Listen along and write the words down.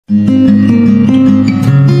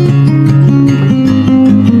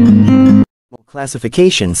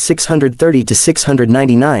Classification 630 to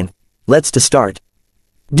 699. Let's to start.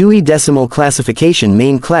 Dewey Decimal Classification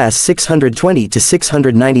Main Class 620 to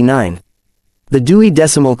 699. The Dewey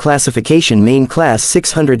Decimal Classification Main Class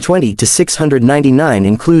 620 to 699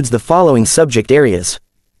 includes the following subject areas: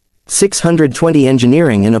 620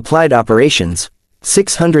 Engineering and Applied Operations,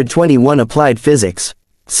 621 Applied Physics,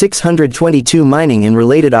 622 Mining and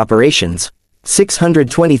Related Operations,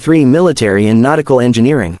 623 Military and Nautical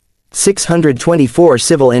Engineering, 624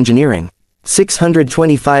 Civil Engineering,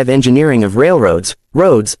 625 Engineering of Railroads,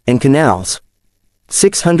 Roads, and Canals.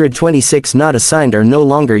 626 Not assigned or no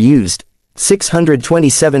longer used.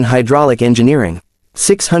 627 Hydraulic Engineering,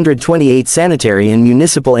 628 Sanitary and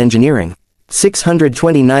Municipal Engineering,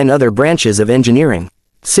 629 Other Branches of Engineering,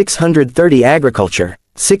 630 Agriculture,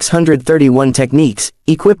 631 Techniques,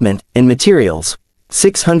 Equipment, and Materials,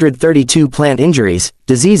 632 Plant Injuries,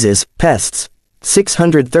 Diseases, Pests,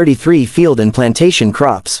 633 Field and Plantation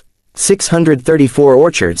Crops, 634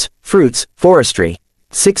 Orchards, Fruits, Forestry,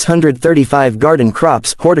 635 Garden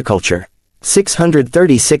Crops, Horticulture,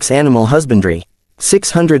 636 Animal Husbandry,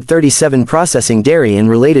 637 Processing Dairy and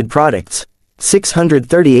Related Products,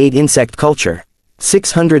 638 Insect Culture,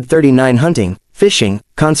 639 Hunting, Fishing,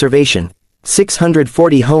 Conservation,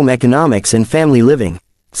 640 Home Economics and Family Living,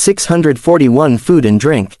 641 Food and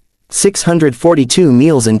Drink, 642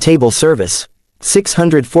 Meals and Table Service,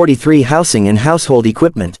 643 Housing and Household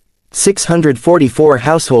Equipment, 644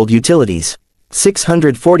 Household Utilities,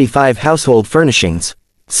 645 Household Furnishings,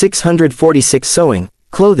 646 Sewing,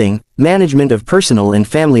 Clothing, Management of Personal and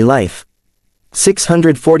Family Life,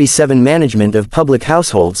 647 Management of Public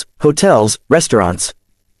Households, Hotels, Restaurants,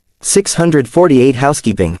 648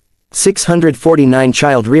 Housekeeping, 649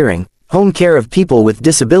 Child Rearing, Home Care of People with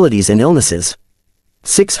Disabilities and Illnesses,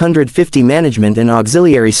 650 Management and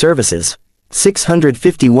Auxiliary Services,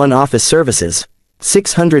 651 Office Services,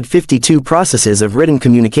 652 Processes of Written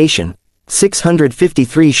Communication,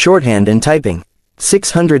 653 Shorthand and Typing,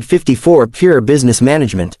 654 Pure Business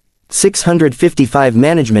Management, 655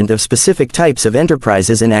 Management of Specific Types of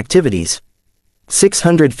Enterprises and Activities,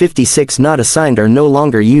 656 Not assigned or no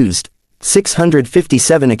longer used,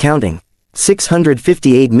 657 Accounting,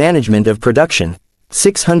 658 Management of Production,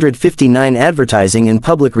 659 Advertising and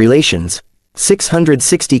Public Relations,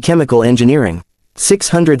 660 Chemical Engineering,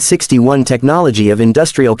 661 Technology of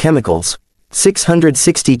Industrial Chemicals,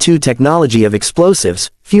 662 Technology of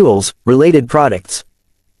Explosives, Fuels, Related Products,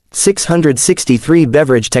 663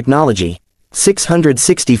 Beverage Technology,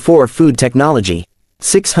 664 Food Technology,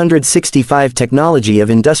 665 Technology of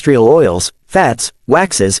Industrial Oils, Fats,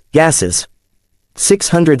 Waxes, Gases,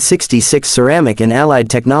 666 Ceramic and Allied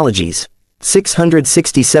Technologies,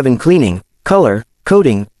 667 Cleaning, Color,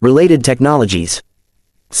 Coating, Related Technologies,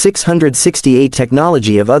 668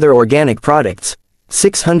 Technology of Other Organic Products,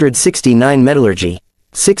 669 Metallurgy,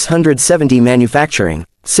 670 Manufacturing,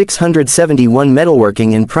 671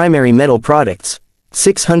 Metalworking and Primary Metal Products,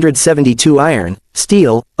 672 Iron,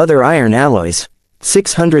 Steel, Other Iron Alloys,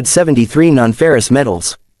 673 Non-ferrous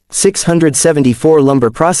Metals, 674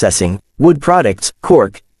 Lumber Processing, Wood Products,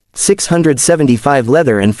 Cork, 675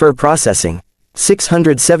 Leather and Fur Processing,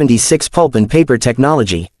 676 Pulp and Paper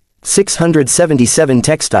Technology, 677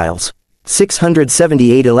 Textiles,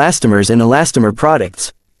 678 Elastomers and Elastomer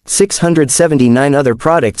Products, 679 Other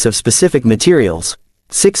Products of Specific Materials,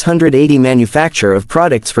 680 Manufacture of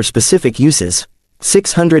Products for Specific Uses,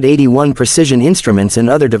 681 Precision Instruments and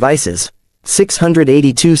Other Devices,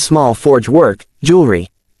 682 Small Forge Work, Jewelry,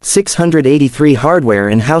 683 Hardware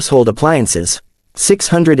and Household Appliances,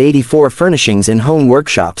 684 Furnishings and Home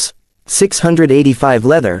Workshops, 685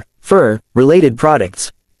 Leather, Fur, Related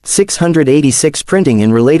Products, 686 Printing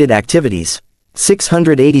and Related Activities,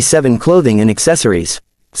 687 Clothing and Accessories,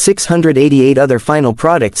 688 Other Final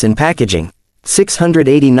Products and Packaging,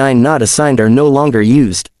 689 Not assigned or no longer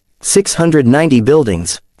used, 690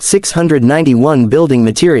 Buildings, 691 Building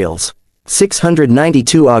Materials,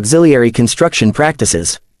 692 Auxiliary Construction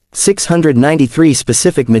Practices, 693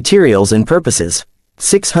 Specific Materials and Purposes,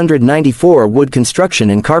 694 Wood Construction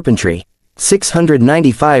and Carpentry,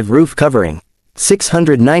 695 Roof Covering,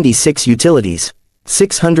 696 Utilities,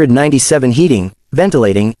 697 Heating,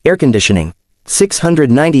 Ventilating, Air Conditioning,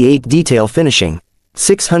 698 Detail Finishing,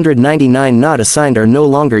 699 Not assigned or no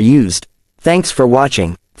longer used. Thanks for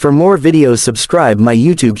watching. For more videos subscribe my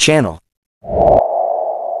YouTube channel.